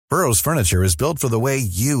Burrow's furniture is built for the way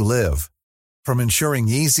you live. From ensuring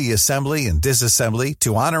easy assembly and disassembly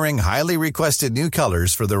to honoring highly requested new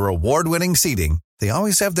colors for their award-winning seating, they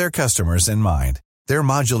always have their customers in mind. Their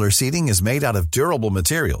modular seating is made out of durable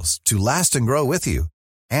materials to last and grow with you.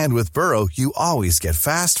 And with Burrow, you always get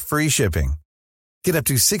fast, free shipping. Get up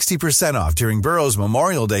to 60% off during Burrow's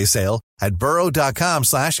Memorial Day sale at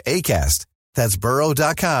burrow.com/ACAST. That's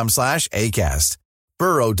burrow.com/ACAST.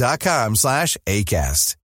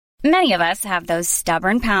 burrow.com/ACAST. Many of us have those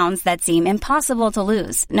stubborn pounds that seem impossible to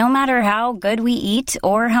lose, no matter how good we eat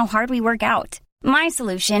or how hard we work out. My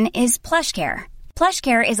solution is PlushCare.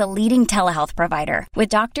 PlushCare is a leading telehealth provider with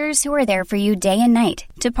doctors who are there for you day and night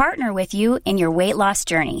to partner with you in your weight loss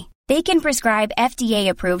journey. They can prescribe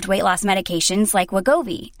FDA-approved weight loss medications like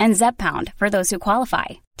Wegovy and Zepbound for those who qualify.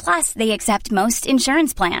 Plus, they accept most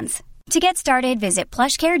insurance plans. To get started, visit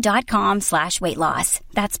plushcare.com/weightloss.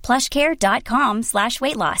 That's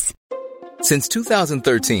plushcare.com/weightloss. Since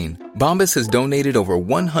 2013, Bombas has donated over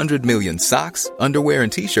 100 million socks, underwear,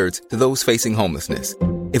 and T-shirts to those facing homelessness.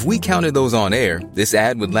 If we counted those on air, this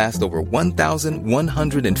ad would last over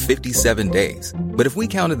 1,157 days. But if we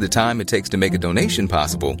counted the time it takes to make a donation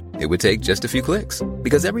possible, it would take just a few clicks.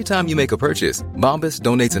 Because every time you make a purchase, Bombas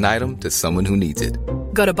donates an item to someone who needs it.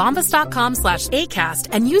 Go to bombas.com/ACAST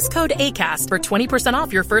and use code ACAST for 20%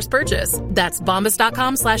 off your first purchase. That's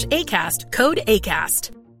bombas.com/ACAST, code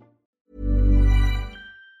ACAST.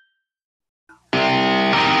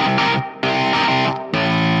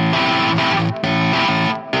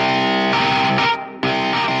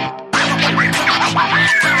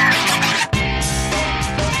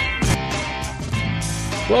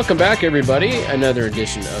 Welcome back, everybody. Another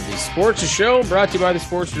edition of the Sports Show brought to you by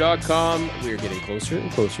thesportser.com. We are getting closer and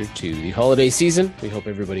closer to the holiday season. We hope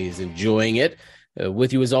everybody is enjoying it.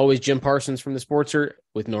 With you, as always, Jim Parsons from the Sportser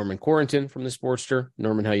with Norman Corrington from the Sportster.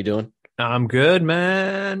 Norman, how you doing? I'm good,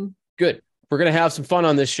 man. Good. We're going to have some fun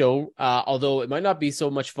on this show, although it might not be so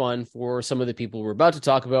much fun for some of the people we're about to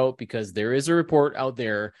talk about, because there is a report out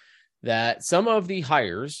there that some of the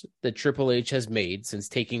hires that Triple H has made since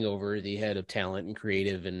taking over the head of talent and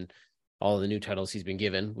creative and all of the new titles he's been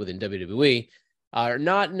given within WWE are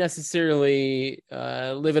not necessarily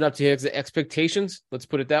living up to his expectations. Let's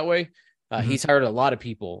put it that way. He's hired a lot of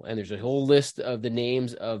people, and there's a whole list of the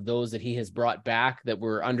names of those that he has brought back that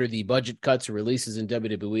were under the budget cuts or releases in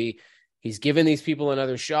WWE. He's given these people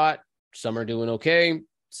another shot. Some are doing okay.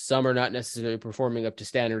 Some are not necessarily performing up to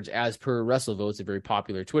standards as per WrestleVotes, a very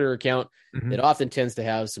popular Twitter account that often tends to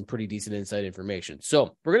have some pretty decent inside information.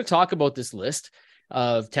 So we're going to talk about this list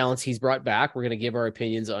of talents he's brought back. We're going to give our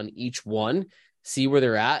opinions on each one, see where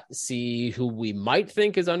they're at, see who we might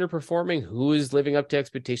think is underperforming, who is living up to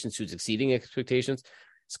expectations, who's exceeding expectations.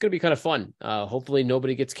 It's going to be kind of fun. Hopefully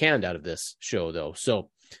nobody gets canned out of this show, though. So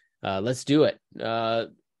let's do it.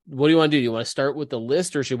 What do you want to do? Do you want to start with the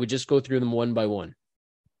list, or should we just go through them one by one?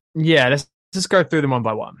 Yeah, let's just go through them one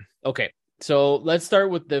by one. Okay, so let's start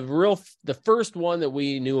with the first one that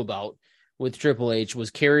we knew about with Triple H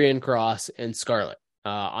was Karrion Kross and Scarlett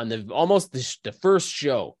on the first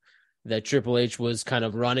show that Triple H was kind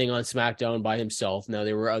of running on SmackDown by himself. Now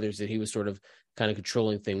there were others that he was sort of kind of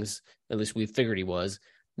controlling things. At least we figured he was,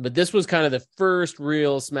 but this was kind of the first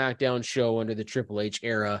real SmackDown show under the Triple H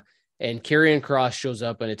era. And Karrion Kross shows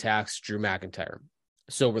up and attacks Drew McIntyre.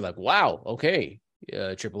 So we're like, wow, okay.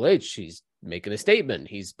 Triple H, he's making a statement.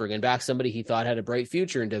 He's bringing back somebody he thought had a bright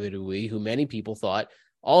future in WWE, who many people thought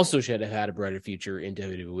also should have had a brighter future in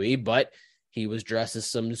WWE, but he was dressed as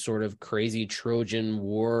some sort of crazy Trojan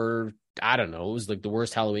War. I don't know. It was like the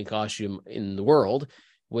worst Halloween costume in the world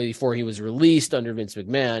way before he was released under Vince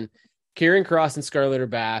McMahon. Karrion Kross and Scarlett are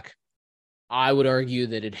back. I would argue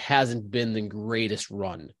that it hasn't been the greatest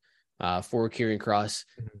run for Karrion Kross,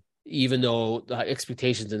 even though the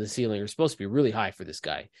expectations in the ceiling are supposed to be really high for this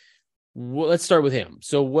guy. Well, let's start with him.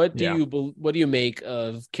 So what do you make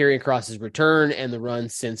of Karrion Kross's return and the run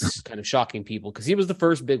since kind of shocking people? Because he was the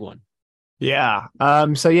first big one. Yeah.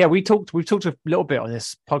 We've talked a little bit on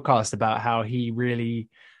this podcast about how we've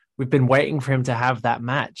been waiting for him to have that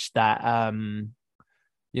match that,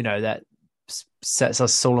 that sets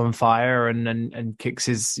us all on fire and kicks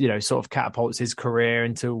his, sort of catapults his career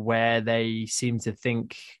into where they seem to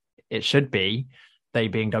think it should be, they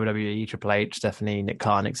being WWE, Triple H, Stephanie, Nick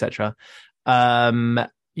Khan, etc. Very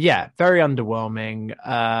underwhelming.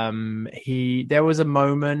 There was a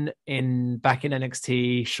moment back in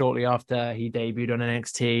NXT shortly after he debuted on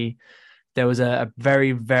NXT. There was a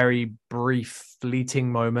very, very brief, fleeting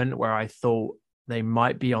moment where I thought they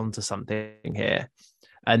might be onto something here,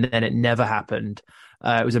 and then it never happened.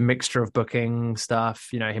 It was a mixture of booking stuff,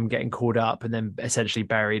 him getting called up and then essentially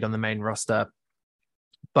buried on the main roster.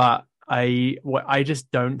 But I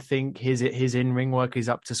just don't think his in-ring work is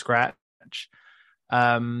up to scratch.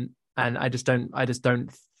 And I just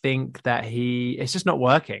don't think that it's just not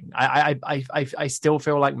working. I still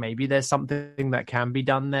feel like maybe there's something that can be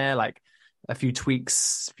done there, like a few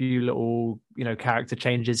tweaks, a few little, character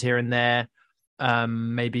changes here and there.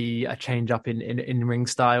 Maybe a change up in ring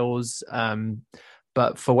styles.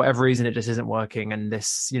 But for whatever reason, it just isn't working. And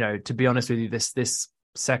this, to be honest with you, this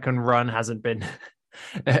second run hasn't been,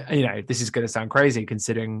 this is going to sound crazy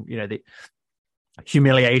considering, the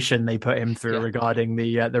humiliation they put him through regarding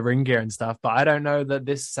the ring gear and stuff. But I don't know that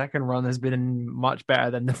this second run has been much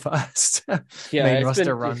better than the first main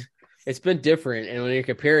roster run. It's been different. And when you're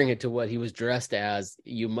comparing it to what he was dressed as,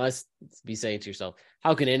 you must be saying to yourself,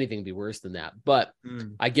 how can anything be worse than that? But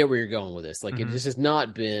I get where you're going with this. Like, it just has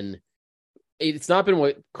not been, it's not been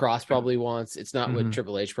what Cross probably wants. It's not what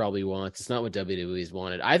Triple H probably wants. It's not what WWE's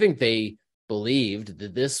wanted. I think they believed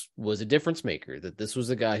that this was a difference maker, that this was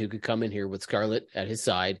a guy who could come in here with Scarlett at his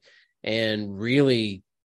side and really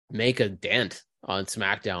make a dent on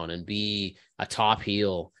SmackDown and be a top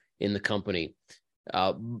heel in the company.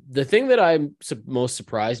 The thing that I'm most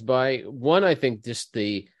surprised by, one, I think just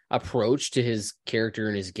the approach to his character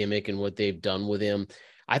and his gimmick and what they've done with him.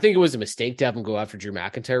 I think it was a mistake to have him go after Drew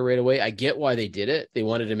McIntyre right away. I get why they did it. They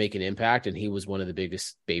wanted to make an impact, and he was one of the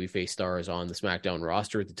biggest babyface stars on the SmackDown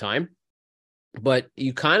roster at the time. But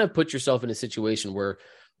you kind of put yourself in a situation where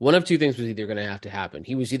one of two things was either going to have to happen.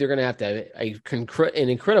 He was either going to have an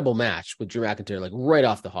incredible match with Drew McIntyre, like right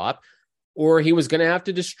off the hop, or he was going to have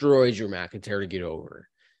to destroy Drew McIntyre to get over.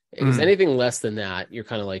 Because anything less than that, you're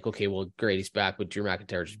kind of like, okay, well, great, he's back, but Drew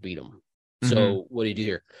McIntyre just beat him. So what do you do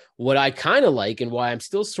here? What I kind of like, and why I'm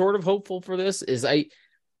still sort of hopeful for this, is I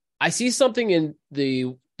see something in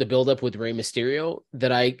the buildup with Rey Mysterio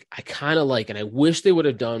that I kind of like, and I wish they would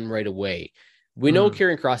have done right away. We know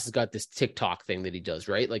Karrion Kross has got this TikTok thing that he does,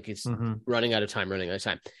 right? Like, it's running out of time.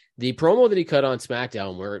 The promo that he cut on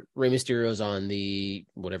SmackDown where Rey Mysterio's on the,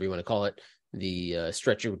 whatever you want to call it, the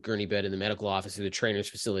stretcher gurney bed in the medical office or the trainer's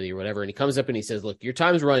facility or whatever. And he comes up and he says, look, your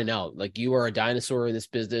time's running out. Like, you are a dinosaur in this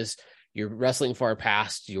business. You're wrestling far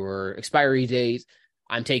past your expiry date.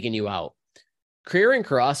 I'm taking you out. Karrion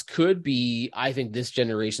Kross could be, I think, this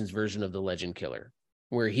generation's version of the Legend Killer,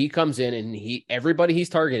 where he comes in and everybody he's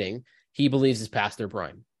targeting, he believes is past their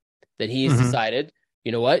prime. That he's decided,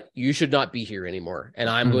 you know what, you should not be here anymore, and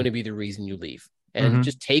I'm going to be the reason you leave. And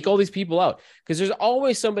just take all these people out. Because there's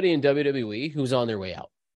always somebody in WWE who's on their way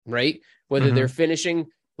out, right? Whether they're finishing,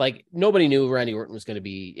 like, nobody knew Randy Orton was going to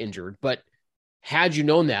be injured, but had you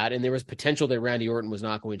known that, and there was potential that Randy Orton was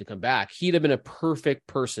not going to come back, he'd have been a perfect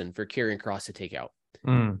person for Karrion Kross to take out,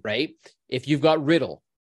 right? If you've got Riddle,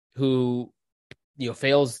 who,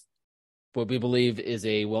 fails what we believe is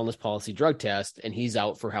a wellness policy drug test, and he's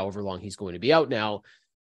out for however long he's going to be out now,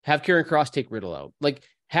 have Karrion Kross take Riddle out. Like,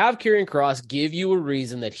 have Karrion Kross give you a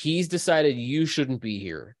reason that he's decided you shouldn't be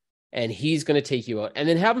here, and he's going to take you out, and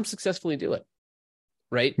then have him successfully do it,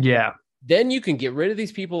 right? Yeah. Then you can get rid of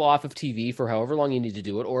these people off of TV for however long you need to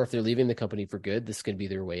do it, or if they're leaving the company for good, this can be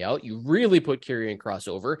their way out. You really put Karrion Kross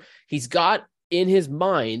over. He's got in his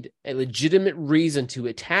mind a legitimate reason to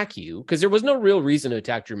attack you, because there was no real reason to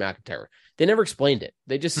attack Drew McIntyre. They never explained it.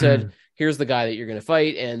 They just said, here's the guy that you're going to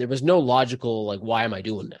fight, and there was no logical, like, why am I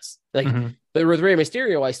doing this? Like, but with Rey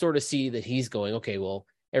Mysterio, I sort of see that he's going, okay, well,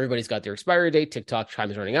 everybody's got their expiry date. TikTok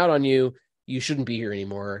time is running out on you. You shouldn't be here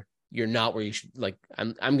anymore. You're not where you should. Like,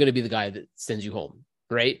 I'm going to be the guy that sends you home,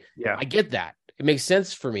 right? Yeah, I get that. It makes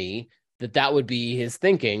sense for me that would be his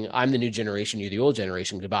thinking. I'm the new generation. You're the old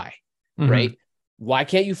generation. Goodbye, right? Why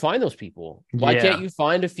can't you find those people? Why can't you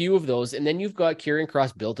find a few of those? And then you've got Karrion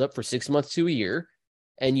Kross built up for 6 months to a year,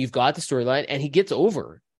 and you've got the storyline, and he gets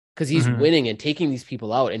over because he's winning and taking these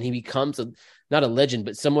people out, and he becomes not a legend,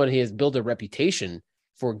 but someone he has built a reputation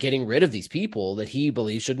for getting rid of these people that he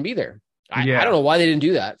believes shouldn't be there. I don't know why they didn't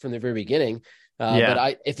do that from the very beginning.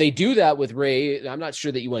 But if they do that with Rey, I'm not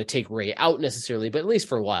sure that you want to take Rey out necessarily, but at least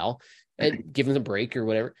for a while and give him a break or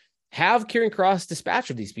whatever. Have Karrion Kross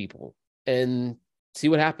dispatch of these people and see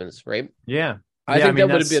what happens, right? Yeah. I think that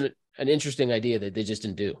would have been an interesting idea that they just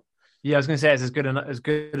didn't do. Yeah, I was going to say it's as good of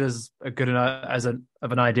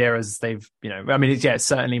an idea as they've, I mean, it's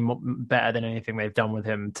certainly better than anything they've done with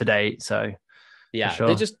him to date. So yeah,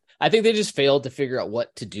 sure. I think they just failed to figure out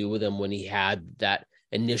what to do with him when he had that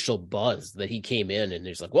initial buzz that he came in, and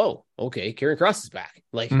there's like, whoa, okay, Karrion Kross is back.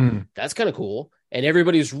 Like, that's kind of cool. And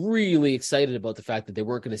everybody was really excited about the fact that they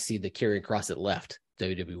weren't going to see the Karrion Kross that left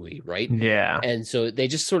WWE, right? Yeah. And so they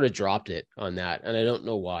just sort of dropped it on that. And I don't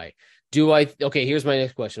know why. Okay, here's my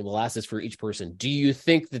next question. We'll ask this for each person. Do you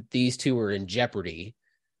think that these two are in jeopardy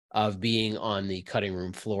of being on the cutting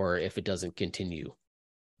room floor if it doesn't continue?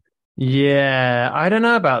 Yeah, I don't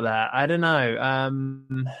know about that. I don't know.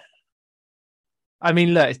 I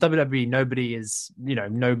mean, look, it's WWE. Nobody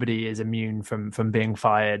is immune from being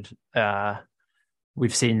fired.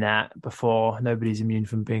 We've seen that before. Nobody's immune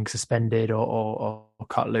from being suspended or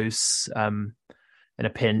cut loose in a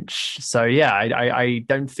pinch. So yeah, I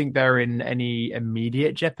don't think they're in any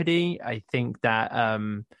immediate jeopardy. I think that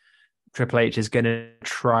Triple H is going to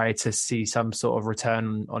try to see some sort of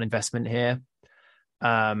return on investment here.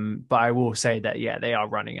 But I will say that yeah, they are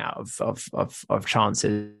running out of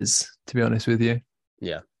chances, to be honest with you.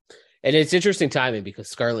 Yeah. And it's interesting timing because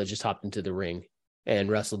Scarlett just hopped into the ring and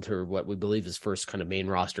wrestled her what we believe is first kind of main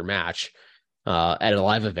roster match at a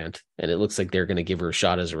live event. And it looks like they're going to give her a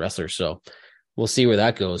shot as a wrestler. So we'll see where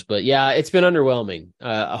that goes. But yeah, it's been underwhelming.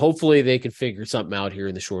 Hopefully they can figure something out here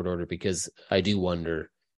in the short order, because I do wonder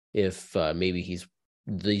if maybe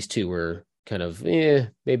these two were kind of,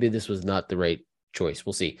 maybe this was not the right choice.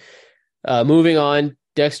 We'll see. Moving on,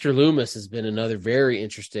 Dexter Lumis has been another very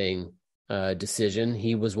interesting decision.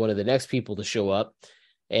 He was one of the next people to show up,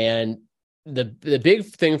 and the big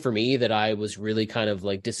thing for me that I was really kind of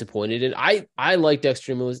like disappointed in, I like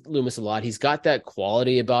Dexter Lumis a lot. He's got that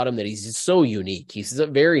quality about him that he's just so unique. He's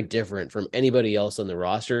very different from anybody else on the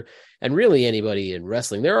roster, and really anybody in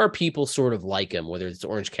wrestling. There are people sort of like him, whether it's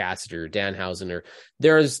Orange Cassidy or Danhausen, or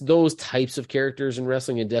there's those types of characters in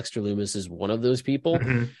wrestling, and Dexter Lumis is one of those people.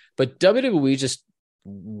 Mm-hmm. But WWE just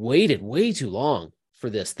waited way too long for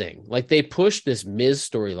this thing. Like, they pushed this Miz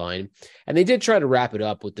storyline, and they did try to wrap it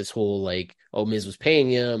up with this whole like, oh, Miz was paying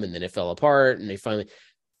him, and then it fell apart, and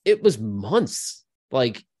it was months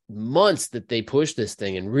that they pushed this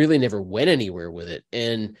thing and really never went anywhere with it.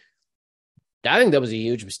 And I think that was a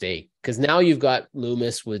huge mistake, because now you've got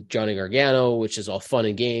Lumis with Johnny Gargano, which is all fun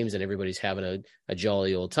and games and everybody's having a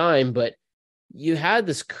jolly old time, but you had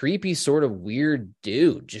this creepy sort of weird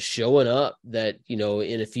dude just showing up that,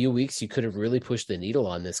 in a few weeks you could have really pushed the needle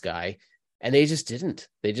on this guy, and they just didn't.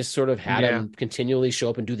 They just sort of had him continually show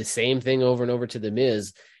up and do the same thing over and over to the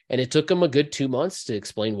Miz, and it took him a good 2 months to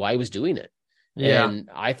explain why he was doing it. Yeah. And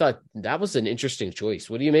I thought that was an interesting choice.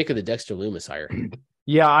 What do you make of the Dexter Lumis hire?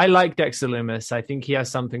 Yeah, I like Dexter Lumis. I think he has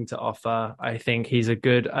something to offer. I think he's a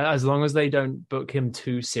good, as long as they don't book him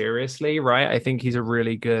too seriously, right? I think he's a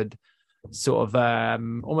really good sort of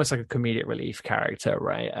almost like a comedic relief character,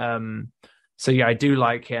 right? So yeah, I do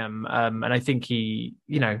like him, and I think he's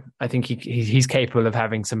capable of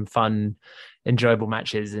having some fun, enjoyable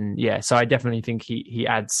matches, and yeah, so I definitely think he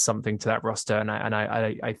adds something to that roster, and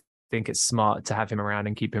I think it's smart to have him around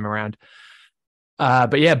and keep him around.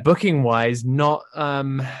 But yeah, booking wise, not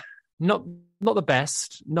the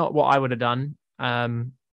best, not what I would have done.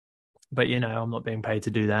 But I'm not being paid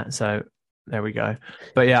to do that, so there we go.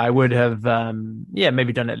 But yeah, I would have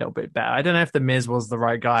maybe done it a little bit better. I don't know if the Miz was the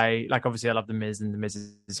right guy. Like, obviously I love the Miz, and the Miz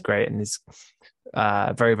is great, and is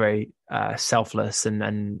very, very selfless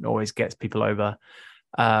and always gets people over.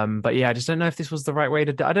 But yeah, I just don't know if this was the right way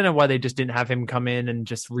to I don't know why they just didn't have him come in and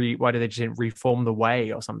just why did they just didn't reform the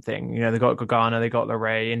way or something. They got Gargano, they got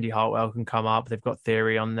LeRae, Indy Hartwell can come up, they've got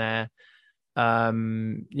Theory on there.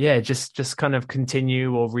 Just kind of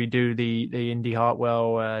continue or redo the Indy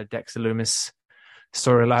Hartwell Dexter Lumis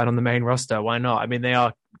storyline on the main roster. Why not? I mean, they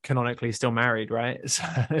are canonically still married, right? So,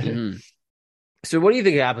 So what do you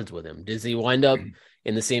think happens with him? Does he wind up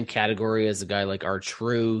in the same category as a guy like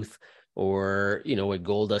R-Truth, or when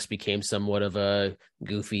Goldust became somewhat of a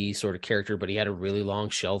goofy sort of character, but he had a really long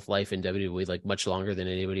shelf life in WWE, like much longer than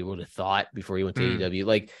anybody would have thought before he went to AEW?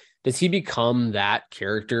 Like, does he become that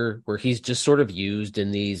character where he's just sort of used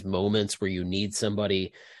in these moments where you need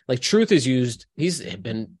somebody? Like, Truth is used. He's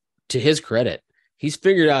been, to his credit, he's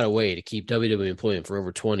figured out a way to keep WWE employment for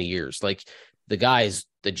over 20 years. Like, the guy's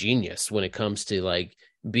the genius when it comes to like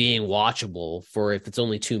being watchable for, if it's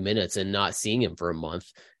only 2 minutes and not seeing him for a month,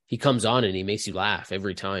 he comes on and he makes you laugh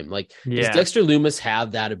every time. Like, does Dexter Lumis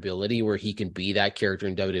have that ability where he can be that character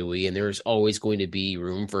in WWE, and there's always going to be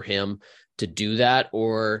room for him to do that?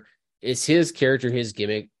 Or is his character, his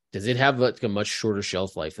gimmick, does it have like a much shorter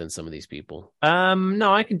shelf life than some of these people?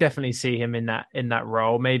 No, I can definitely see him in that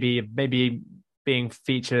role. Maybe being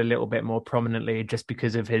featured a little bit more prominently just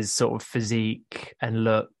because of his sort of physique and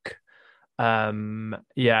look.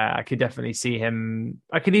 I could definitely see him.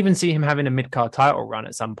 I could even see him having a mid-card title run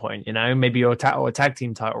at some point, maybe or a tag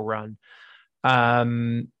team title run.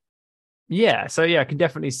 Yeah, so yeah, I can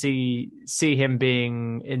definitely see him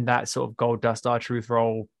being in that sort of Goldust R-Truth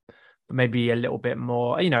role, maybe a little bit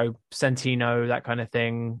more, Santino, that kind of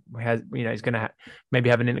thing. He's going to maybe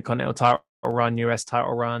have an Intercontinental title run, US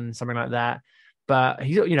title run, something like that. But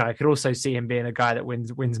I could also see him being a guy that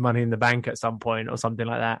wins Money in the Bank at some point or something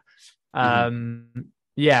like that.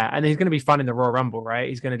 Yeah, and he's going to be fun in the Royal Rumble, right?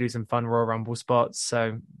 He's going to do some fun Royal Rumble spots.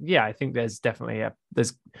 So yeah, I think there's definitely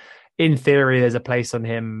in theory, there's a place for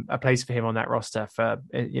him on that roster for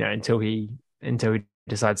until he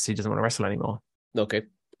decides he doesn't want to wrestle anymore. Okay.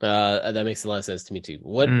 That makes a lot of sense to me too.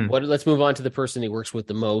 Let's move on to the person he works with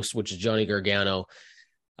the most, which is Johnny Gargano.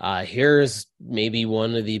 Here's maybe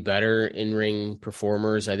one of the better in-ring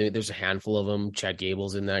performers. I think there's a handful of them. Chad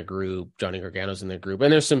Gable's in that group. Johnny Gargano's in that group.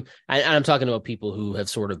 And there's some, and I'm talking about people who have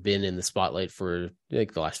sort of been in the spotlight for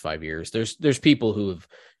like the last 5 years. There's people who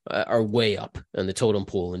are way up on the totem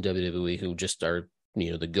pole in WWE who just are,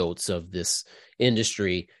 the goats of this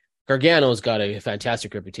industry. Gargano's got a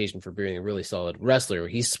fantastic reputation for being a really solid wrestler.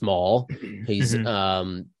 He's small. He's,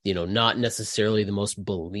 not necessarily the most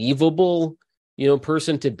believable,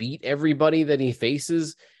 person to beat everybody that he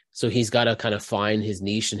faces. So he's got to kind of find his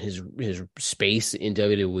niche and his space in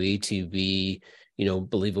WWE to be,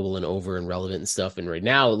 believable and over and relevant and stuff. And right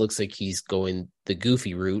now it looks like he's going the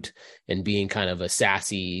goofy route and being kind of a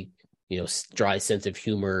sassy, dry sense of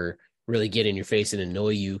humor, really get in your face and annoy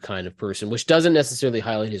you kind of person, which doesn't necessarily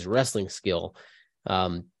highlight his wrestling skill.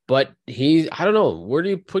 But I don't know, where do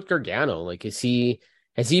you put Gargano? Like, has he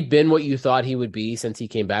been what you thought he would be since he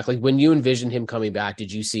came back? Like, when you envisioned him coming back,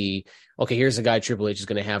 did you see, okay, here's a guy Triple H is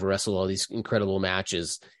going to have wrestle all these incredible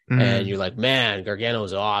matches, and you're like, man, Gargano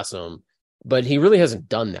is awesome. But he really hasn't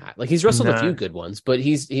done that. Like, he's wrestled a few good ones, but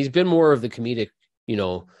he's been more of the comedic,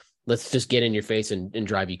 let's just get in your face and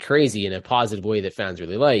drive you crazy in a positive way that fans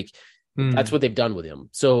really like. That's what they've done with him.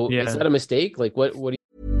 So is that a mistake? Like, what do you...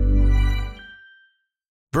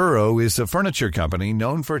 Burrow is a furniture company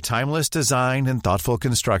known for timeless design and thoughtful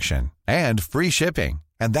construction and free shipping,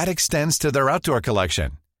 and that extends to their outdoor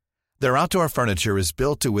collection. Their outdoor furniture is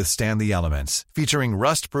built to withstand the elements, featuring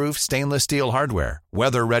rust-proof stainless steel hardware,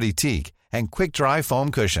 weather-ready teak, and quick-dry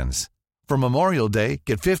foam cushions. For Memorial Day,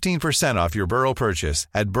 get 15% off your Burrow purchase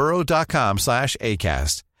at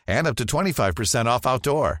burrow.com/ACAST and up to 25% off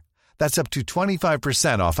outdoor. That's up to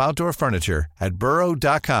 25% off outdoor furniture at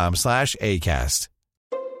burrow.com/ACAST.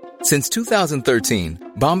 Since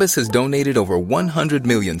 2013, Bombas has donated over 100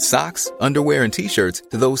 million socks, underwear, and T-shirts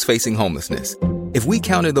to those facing homelessness. If we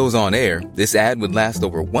counted those on air, this ad would last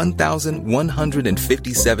over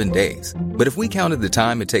 1,157 days. But if we counted the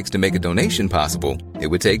time it takes to make a donation possible, it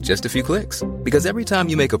would take just a few clicks. Because every time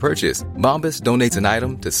you make a purchase, Bombas donates an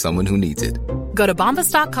item to someone who needs it. Go to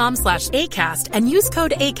bombas.com/ACAST and use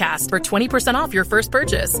code ACAST for 20% off your first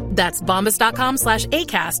purchase. That's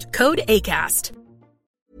bombas.com/ACAST, code ACAST.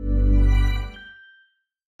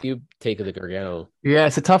 You take the Gargano. Yeah,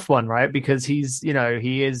 it's a tough one, right? Because he's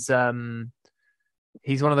one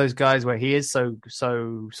of those guys where he is so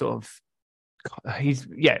sort of, he's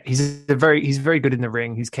very good in the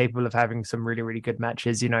ring. He's capable of having some really, really good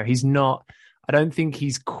matches. He's not, I don't think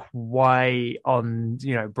he's quite on,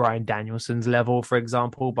 Bryan Danielson's level, for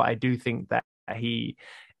example, but I do think that he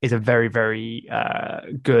is a very, very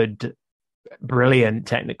good, brilliant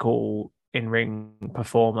technical in-ring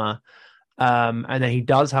performer. And then he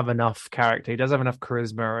does have enough character. He does have enough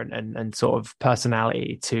charisma and sort of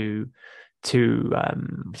personality to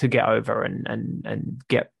get over and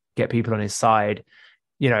get people on his side.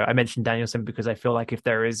 I mentioned Danielson because I feel like if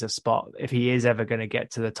there is a spot, if he is ever going to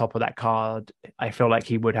get to the top of that card, I feel like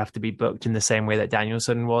he would have to be booked in the same way that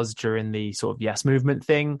Danielson was during the sort of Yes Movement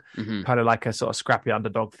thing, kind of like a sort of scrappy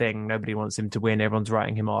underdog thing. Nobody wants him to win. Everyone's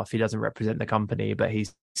writing him off. He doesn't represent the company, but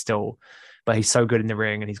he's so good in the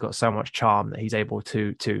ring and he's got so much charm that he's able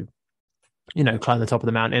to climb the top of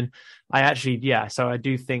the mountain. So I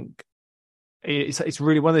do think it's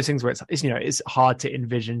really one of those things where it's hard to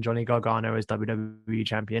envision Johnny Gargano as WWE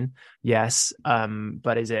champion. Yes.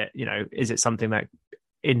 But is it something that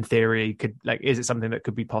in theory is it something that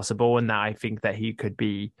could be possible? And that I think that he could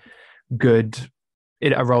be good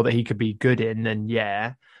in a role that he could be good in, then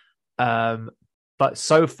yeah. But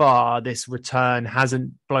so far this return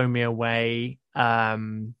hasn't blown me away.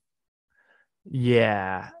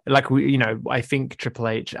 Yeah, I think Triple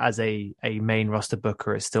H as a main roster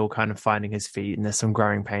booker is still kind of finding his feet, and there's some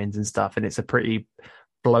growing pains and stuff, and it's a pretty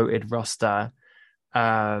bloated roster.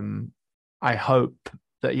 I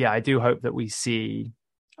do hope that we see.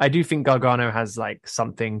 I do think Gargano has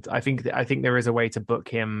something. I think there is a way to book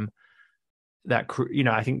him that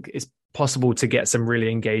I think it's possible to get some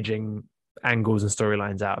really engaging angles and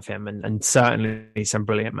storylines out of him, and certainly some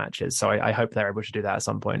brilliant matches. So I hope they're able to do that at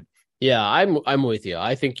some point. Yeah, I'm with you.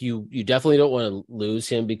 I think you definitely don't want to lose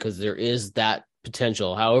him because there is that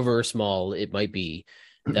potential, however small it might be,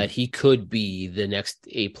 that he could be the next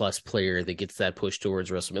A+ player that gets that push towards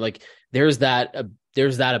WrestleMania. Like there's that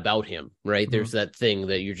about him, right? Mm-hmm. There's that thing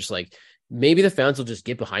that you're just like, maybe the fans will just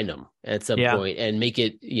get behind him at some point and make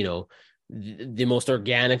it, the most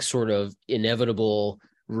organic sort of inevitable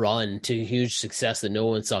run to huge success that no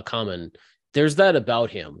one saw coming. There's that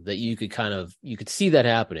about him that you could see that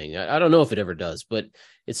happening. I don't know if it ever does, but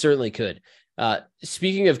it certainly could.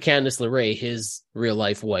 Speaking of Candice LeRae, his real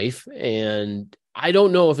life wife, and I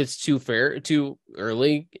don't know if it's too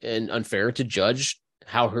early and unfair to judge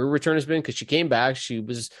how her return has been, because she came back, she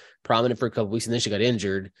was prominent for a couple weeks, and then she got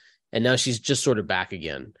injured, and now she's just sort of back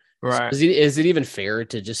again. Right? So is it even fair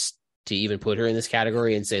to even put her in this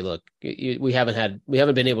category and say, look, we haven't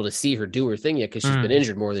been able to see her do her thing yet because she's been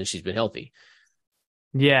injured more than she's been healthy?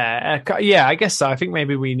 Yeah, I guess so. I think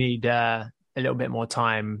maybe we need a little bit more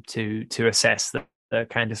time to assess the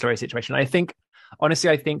Candice LeRae situation. I think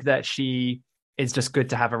that she is just good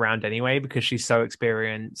to have around anyway, because she's so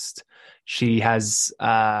experienced. She has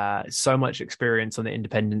so much experience on the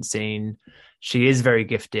independent scene. She is very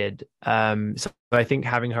gifted. So I think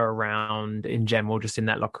having her around in general, just in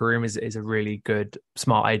that locker room, is a really good,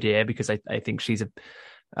 smart idea, because I think she's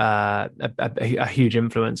a huge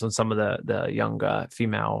influence on some of the younger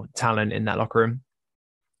female talent in that locker room.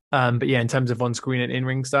 But yeah, in terms of on-screen and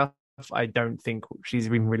in-ring stuff, I don't think she's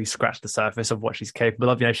even really scratched the surface of what she's capable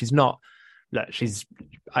of. She's not. I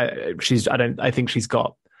think she's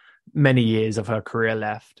got many years of her career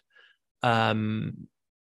left.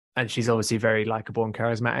 And she's obviously very likable and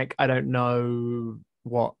charismatic. I don't know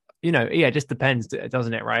what, it just depends,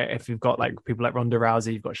 doesn't it, right? If you've got like people like Ronda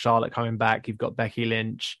Rousey, you've got Charlotte coming back, you've got Becky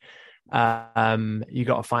Lynch, you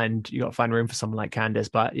got to find room for someone like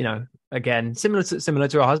Candice. But, again, similar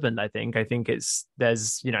to her husband, I think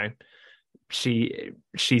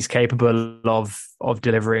she's capable of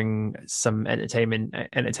delivering some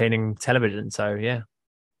entertaining television. So, yeah.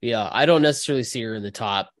 Yeah, I don't necessarily see her in the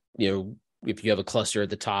top, if you have a cluster at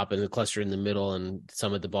the top and a cluster in the middle and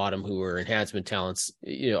some at the bottom who are enhancement talents,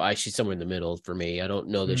 she's somewhere in the middle for me. I don't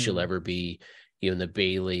know that she'll ever be, in the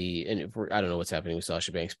Bayley, and I don't know what's happening with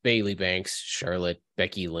Sasha Banks, Bayley Banks, Charlotte,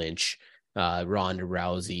 Becky Lynch, Ronda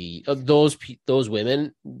Rousey, those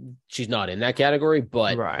women. She's not in that category,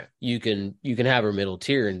 but right. You can have her middle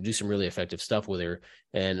tier and do some really effective stuff with her.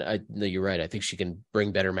 And you're right. I think she can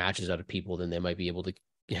bring better matches out of people than they might be able to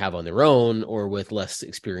have on their own or with less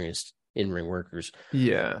experienced in-ring workers.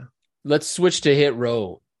 Yeah. Let's switch to Hit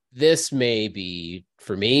Row. This may be,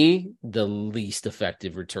 for me, the least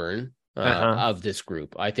effective return of this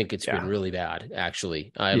group. I think it's been really bad,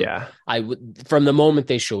 actually. I would, from the moment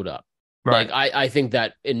they showed up. Right. Like, I think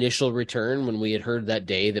that initial return, when we had heard that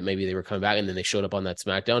day that maybe they were coming back and then they showed up on that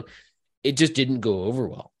SmackDown, it just didn't go over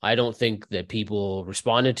well. I don't think that people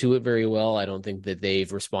responded to it very well. I don't think that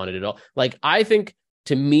they've responded at all. Like, I think,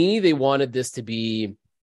 to me, they wanted this to be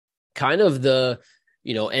kind of the,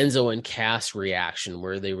 Enzo and Cass reaction,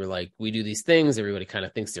 where they were like, we do these things, everybody kind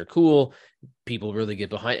of thinks they're cool, people really get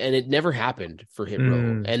behind, and it never happened for Hit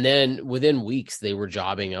Row. And then within weeks, they were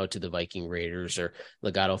jobbing out to the Viking Raiders or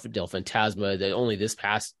Legado del Fantasma. That only this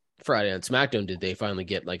past Friday on SmackDown did they finally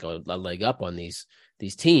get like a leg up on these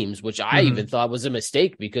teams, which I even thought was a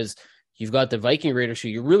mistake, because you've got the Viking Raiders who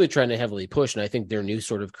you're really trying to heavily push, and I think their new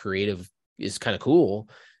sort of creative is kind of cool,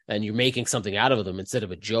 and you're making something out of them instead of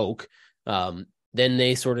a joke. Then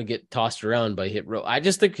they sort of get tossed around by Hit Row. I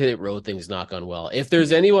just think Hit Row thing's not gone well. If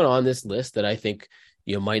there's anyone on this list that I think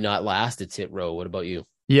might not last, it's Hit Row. What about you?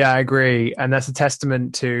 Yeah, I agree, and that's a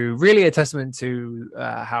testament to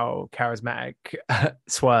how charismatic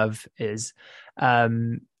Swerve is.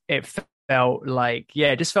 It felt like,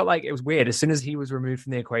 it just felt like it was weird. As soon as he was removed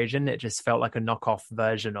from the equation, it just felt like a knockoff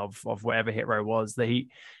version of whatever Hit Row was. That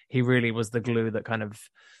he really was the glue that kind of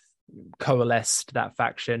coalesced that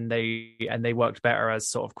faction. They worked better as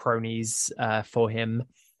sort of cronies for him.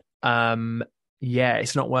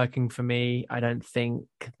 It's not working for me. I don't think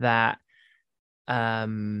that I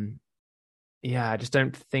just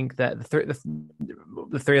don't think that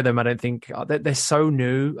the three of them, I don't think they're so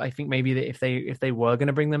new. I think maybe that if they were going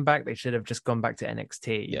to bring them back, they should have just gone back to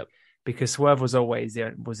NXT. Yep. Because Swerve was always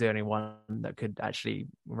the only one that could actually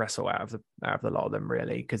wrestle out of the lot of them,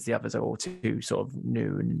 really, because the others are all too sort of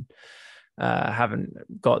new and haven't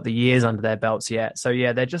got the years under their belts yet. So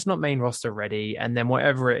yeah, they're just not main roster ready. And then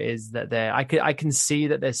whatever it is that I can see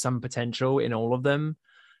that there's some potential in all of them,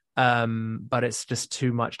 But it's just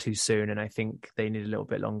too much too soon, and I think they need a little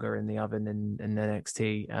bit longer in the oven in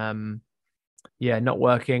NXT. Yeah, not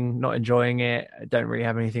working, not enjoying it. I don't really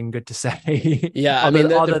have anything good to say. Yeah,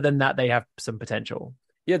 other than that, they have some potential.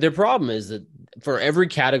 Yeah, their problem is that for every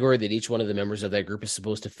category that each one of the members of that group is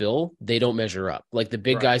supposed to fill, they don't measure up. Like the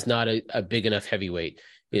big guy's not a big enough heavyweight.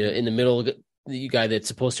 You know, in the middle, the guy that's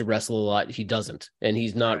supposed to wrestle a lot, he doesn't, and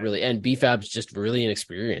he's not really. And BFAB's just really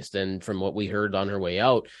inexperienced. And from what we heard on her way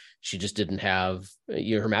out, she just didn't have.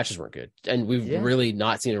 Her matches weren't good, and we've really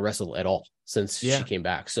not seen her wrestle at all since she came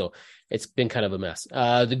back. So it's been kind of a mess.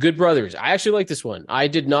 The Good Brothers. I actually like this one. I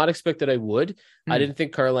did not expect that I would. I didn't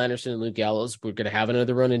think Carl Anderson and Luke Gallows were going to have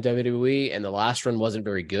another run in WWE, and the last run wasn't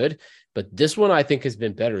very good. But this one I think has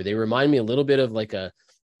been better. They remind me a little bit of like a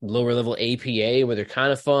lower level APA where they're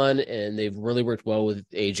kind of fun, and they've really worked well with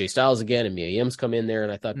AJ Styles again, and Mia Yim's come in there,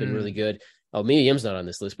 and I thought been really good. Oh, Mia Yim's not on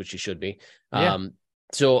this list, but she should be.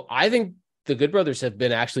 So I think the Good Brothers have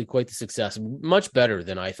been actually quite the success, much better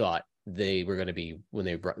than I thought they were going to be when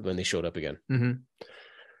they showed up again.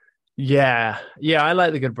 Yeah, I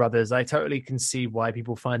like the Good Brothers. I totally can see why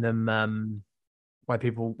people find them why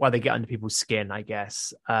they get under people's skin, I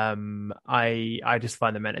guess. I just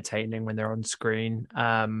find them entertaining when they're on screen.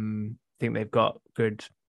 I think they've got good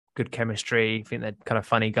chemistry. I think they're kind of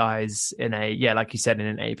funny guys in like you said, in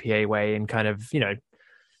an APA way, and kind of,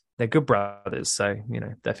 they're good brothers. So,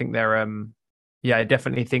 I think they're I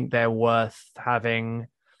definitely think they're worth having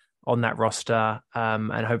on that roster.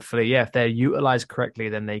 And hopefully, if they're utilized correctly,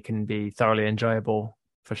 then they can be thoroughly enjoyable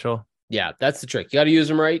for sure. Yeah, that's the trick. You got to use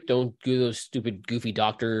them right. Don't do those stupid, goofy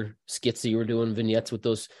doctor skits that you were doing, vignettes with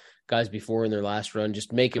those guys before in their last run.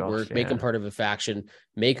 Just make it work. Make them part of a faction.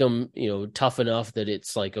 Make them, tough enough that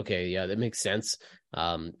it's like, okay, yeah, that makes sense.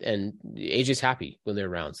 And AJ's happy when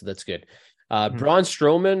they're around, so that's good. Braun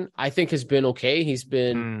Strowman, I think, has been okay. He's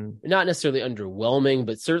been not necessarily underwhelming,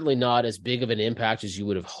 but certainly not as big of an impact as you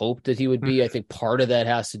would have hoped that he would be. I think part of that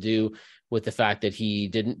has to do with the fact that he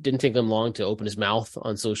didn't take him long to open his mouth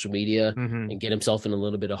on social media and get himself in a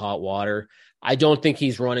little bit of hot water. I don't think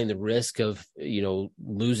he's running the risk of,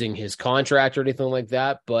 losing his contract or anything like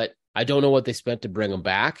that, but I don't know what they spent to bring him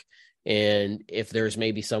back. And if there's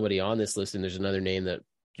maybe somebody on this list, and there's another name that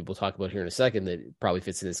we'll talk about here in a second that probably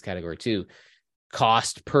fits in this category too,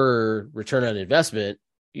 cost per return on investment,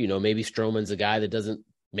 maybe Strowman's a guy that doesn't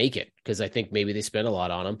make it, because I think maybe they spent a lot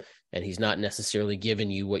on him and he's not necessarily giving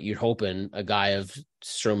you what you're hoping a guy of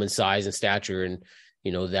Strowman's size and stature and,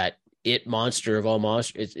 that monster of all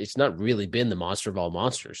monsters. It's not really been the monster of all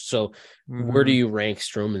monsters. So where do you rank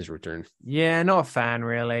Strowman's return? Yeah, not a fan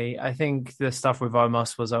really. I think the stuff with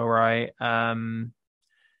Omos was all right.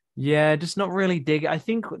 Just not really dig. I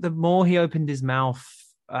think the more he opened his mouth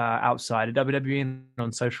outside of WWE and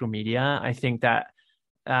on social media, I think that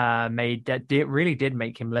really did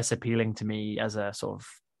make him less appealing to me as a sort of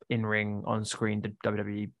in-ring, on-screen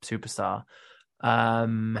WWE superstar.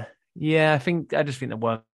 I just think the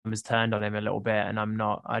worm has turned on him a little bit, and I'm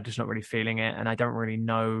just not really feeling it, and I don't really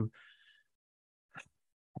know.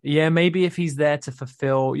 Yeah, maybe if he's there to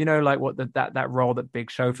fulfill, like what that role that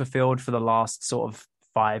Big Show fulfilled for the last sort of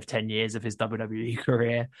 5-10 years of his WWE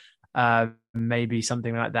career, maybe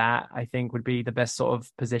something like that I think would be the best sort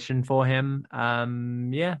of position for him. I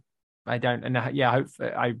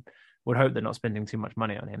would hope they're not spending too much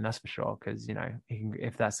money on him, that's for sure, because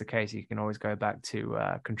if that's the case, you can always go back to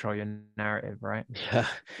control your narrative, right? Yeah,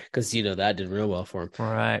 because that did real well for him.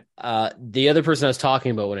 All right. The other person I was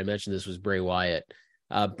talking about when I mentioned this was Bray Wyatt.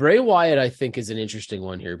 Bray Wyatt, I think, is an interesting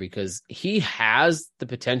one here because he has the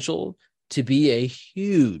potential to be a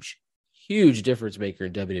huge difference maker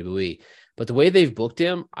in WWE. But the way they've booked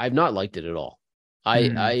him, I've not liked it at all.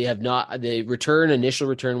 I have not. The initial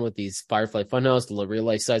return with these Firefly Funhouse, the real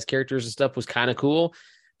life size characters and stuff was kind of cool.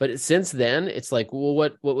 But since then, it's like, well,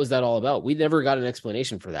 what was that all about? We never got an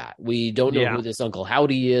explanation for that. We don't know who this Uncle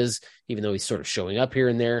Howdy is, even though he's sort of showing up here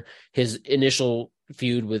and there. His initial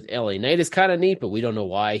feud with LA Knight is kind of neat, but we don't know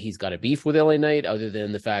why he's got a beef with LA Knight other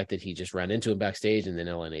than the fact that he just ran into him backstage and then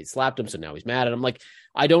LA Knight slapped him. So now he's mad at him. Like,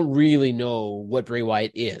 I don't really know what Bray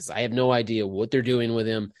Wyatt is. I have no idea what they're doing with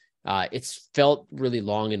him. It's felt really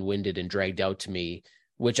long and winded and dragged out to me,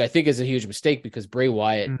 which I think is a huge mistake because Bray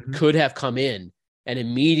Wyatt could have come in and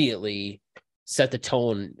immediately set the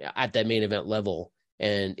tone at that main event level,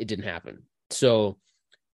 and it didn't happen. So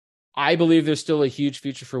I believe there's still a huge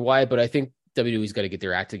future for Wyatt, but I think WWE's got to get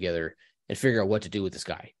their act together and figure out what to do with this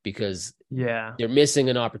guy because they're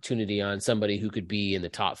missing an opportunity on somebody who could be in the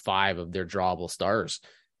top 5 of their drawable stars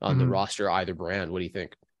on the roster, either brand. What do you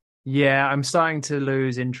think? Yeah, I'm starting to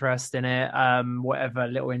lose interest in it. Whatever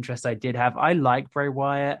little interest I did have, I like Bray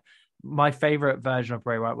Wyatt. My favorite version of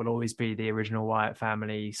Bray Wyatt will always be the original Wyatt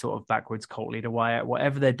family, sort of backwards cult leader Wyatt.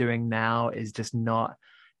 Whatever they're doing now is just not.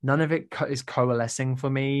 None of it is coalescing for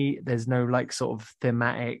me. There's no like sort of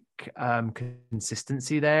thematic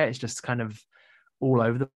consistency there. It's just kind of all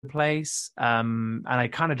over the place. And I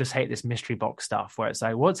kind of just hate this mystery box stuff where it's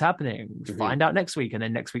like, what's happening? Mm-hmm. Find out next week, and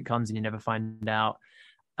then next week comes and you never find out.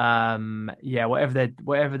 Yeah, whatever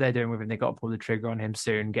they're doing with him, they got to pull the trigger on him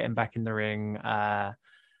soon, get him back in the ring.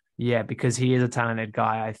 Yeah, because he is a talented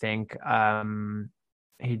guy. I think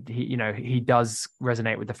he does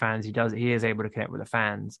resonate with the fans. He is able to connect with the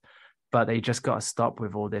fans, but they just got to stop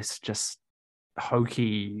with all this just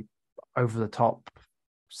hokey, over the top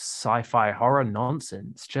sci-fi horror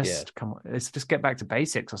nonsense. Come on, let's just get back to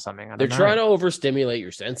basics or something. They're trying to overstimulate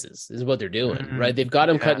your senses. This is what they're doing, right? They've got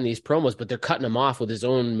him cutting these promos, but they're cutting him off with his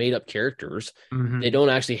own made-up characters. They don't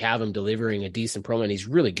actually have him delivering a decent promo, and he's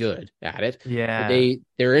really good at it. Yeah,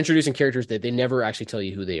 they're introducing characters that they never actually tell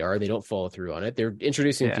you who they are. They don't follow through on it. They're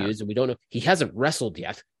introducing feuds, and we don't know. He hasn't wrestled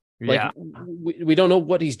yet. Like we don't know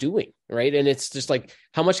what he's doing, right? And it's just like,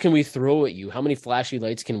 how much can we throw at you? How many flashy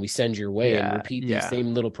lights can we send your way and repeat these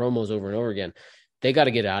same little promos over and over again? They got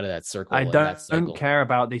to get out of that circle. I don't care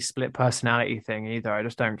about the split personality thing either. I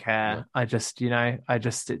just don't care. Yeah. It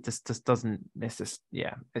just doesn't. It's just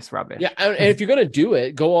it's rubbish. Yeah, and if you're gonna do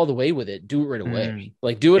it, go all the way with it. Do it right away.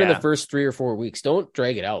 Like do it in the first 3 or 4 weeks. Don't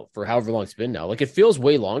drag it out for however long it's been now. Like it feels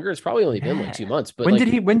way longer. It's probably only been like 2 months. But when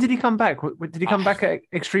did he come back? Did he come back at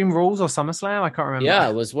Extreme Rules or SummerSlam? I can't remember. Yeah,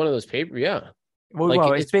 it was one of those paper. Yeah.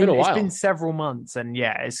 Well, it's been a while. It's been several months, and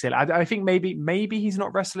it's still. I think maybe he's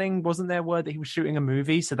not wrestling. Wasn't there word that he was shooting a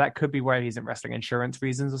movie? So that could be where he isn't wrestling, insurance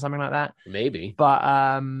reasons or something like that. Maybe. But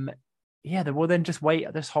well, then just wait,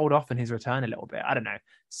 just hold off on his return a little bit. I don't know,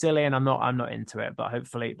 silly, and I'm not into it. But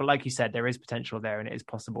hopefully, like you said, there is potential there, and it is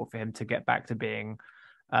possible for him to get back to being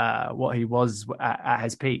what he was at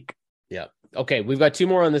his peak. Yeah. Okay, we've got 2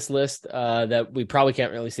 more on this list that we probably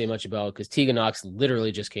can't really say much about because Tegan Nox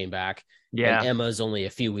literally just came back. Yeah. And Emma's only a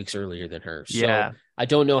few weeks earlier than her. So I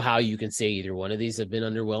don't know how you can say either one of these have been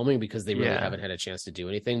underwhelming because they really haven't had a chance to do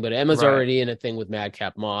anything. But Emma's already in a thing with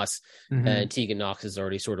Madcap Moss, and Tegan Nox is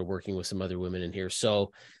already sort of working with some other women in here.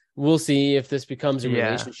 So we'll see if this becomes a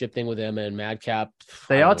relationship thing with Emma and Madcap.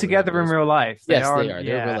 They are together in real life. They are. They're a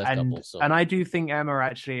real life couple. So. And I do think Emma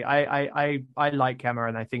actually, I like Emma,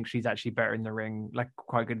 and I think she's actually better in the ring, like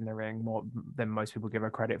quite good in the ring, more than most people give her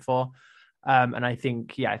credit for. And I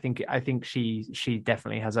think, I think she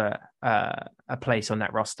definitely has a place on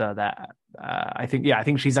that roster that I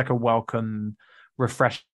think she's like a welcome,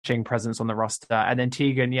 refreshing presence on the roster. And then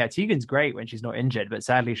Tegan's great when she's not injured, but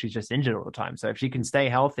sadly she's just injured all the time. So if she can stay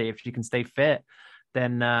healthy, if she can stay fit,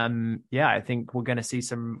 then I think we'll see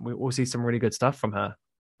some really good stuff from her.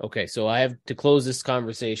 Okay, so I have to close this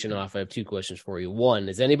conversation off. I have 2 questions for you. One,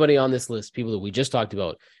 is anybody on this list, people that we just talked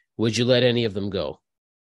about, would you let any of them go?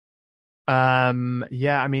 I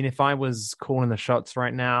mean, if I was calling the shots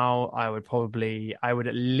right now, I would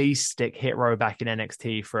at least stick Hit Row back in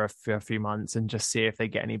NXT for a few months and just see if they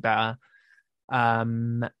get any better.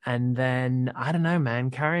 And then I don't know, man,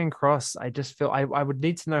 Karrion Kross, I just feel I would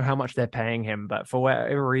need to know how much they're paying him, but for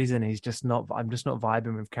whatever reason, I'm just not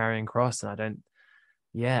vibing with Karrion Kross, and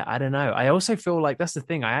I don't know. I also feel like that's the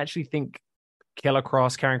thing. I actually think Killer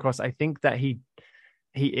Kross, Karrion Kross, I think that he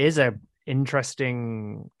is a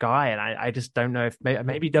interesting guy, and I just don't know if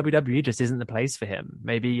maybe WWE just isn't the place for him.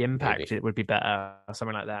 Maybe Impact it would be better or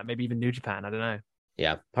something like that. Maybe even New Japan. I don't know.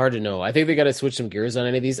 Yeah, hard to know. I think they got to switch some gears on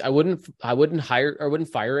any of these. I wouldn't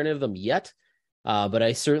fire any of them yet, but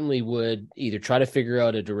I certainly would either try to figure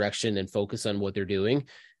out a direction and focus on what they're doing.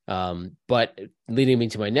 But leading me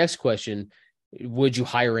to my next question, would you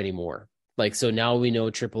hire any more? Like, so now we know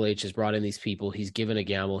Triple H has brought in these people. He's given a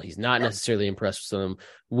gamble. He's not necessarily impressed with them.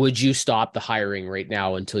 Would you stop the hiring right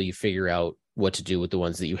now until you figure out what to do with the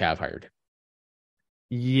ones that you have hired?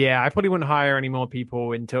 Yeah, I probably wouldn't hire any more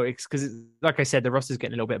people until because, like I said, the roster's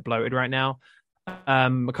getting a little bit bloated right now. I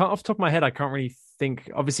can't, off the top of my head, I can't really think.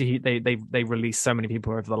 Obviously, they released so many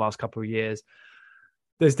people over the last couple of years.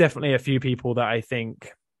 There's definitely a few people that I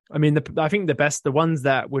think. I mean, I think the ones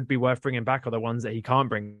that would be worth bringing back are the ones that he can't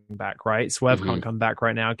bring back, right? Swerve can't come back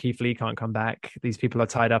right now. Keith Lee can't come back. These people are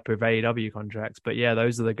tied up with AEW contracts. But yeah,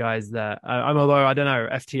 those are the guys that although I don't know,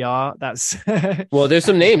 FTR, that's well, there's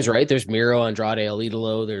some names, right? There's Miro, Andrade, El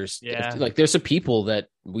Idolo. There's some people that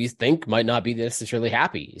we think might not be necessarily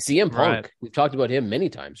happy. CM Punk, we've talked about him many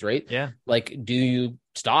times, right? Yeah. Like, do you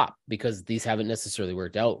stop because these haven't necessarily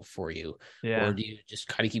worked out for you? Yeah. Or do you just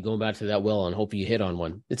kind of keep going back to that well and hope you hit on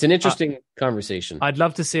one? It's an interesting conversation. I'd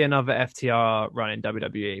love to see another FTR run in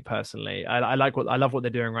WWE personally. I love what they're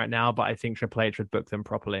doing right now, but I think Triple H would book them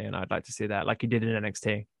properly, and I'd like to see that like he did in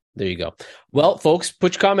NXT. There you go. Well, folks,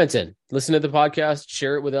 put your comments in. Listen to the podcast,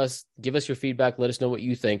 share it with us, give us your feedback, let us know what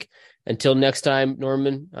you think. Until next time,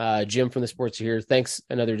 Norman, Jim from The Sports are here. Thanks.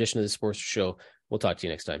 Another edition of The Sports Show. We'll talk to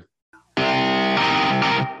you next time.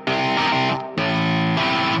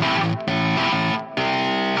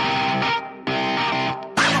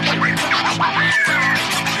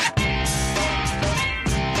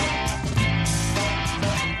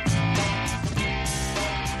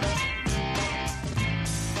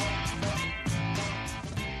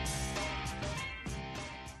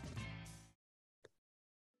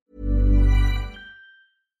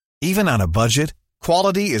 Even on a budget,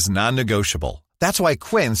 quality is non-negotiable. That's why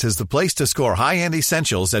Quince is the place to score high-end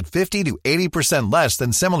essentials at 50 to 80% less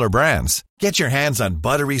than similar brands. Get your hands on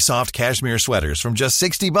buttery soft cashmere sweaters from just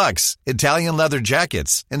 $60, Italian leather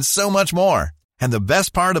jackets, and so much more. And the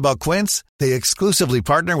best part about Quince, they exclusively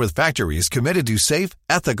partner with factories committed to safe,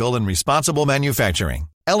 ethical, and responsible manufacturing.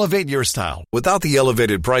 Elevate your style without the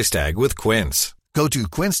elevated price tag with Quince. Go to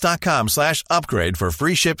quince.com/upgrade for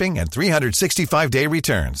free shipping and 365-day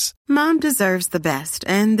returns. Mom deserves the best,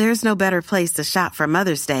 and there's no better place to shop for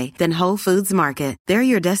Mother's Day than Whole Foods Market. They're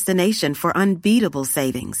your destination for unbeatable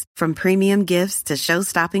savings, from premium gifts to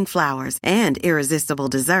show-stopping flowers and irresistible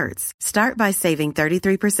desserts. Start by saving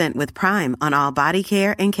 33% with Prime on all body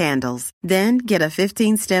care and candles. Then get a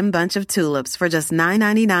 15-stem bunch of tulips for just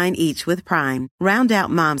 $9.99 each with Prime. Round out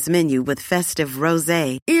Mom's menu with festive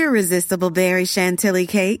rosé, irresistible berry chantilly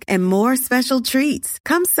cake, and more special treats.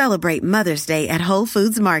 Come celebrate Mother's Day at Whole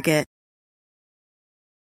Foods Market.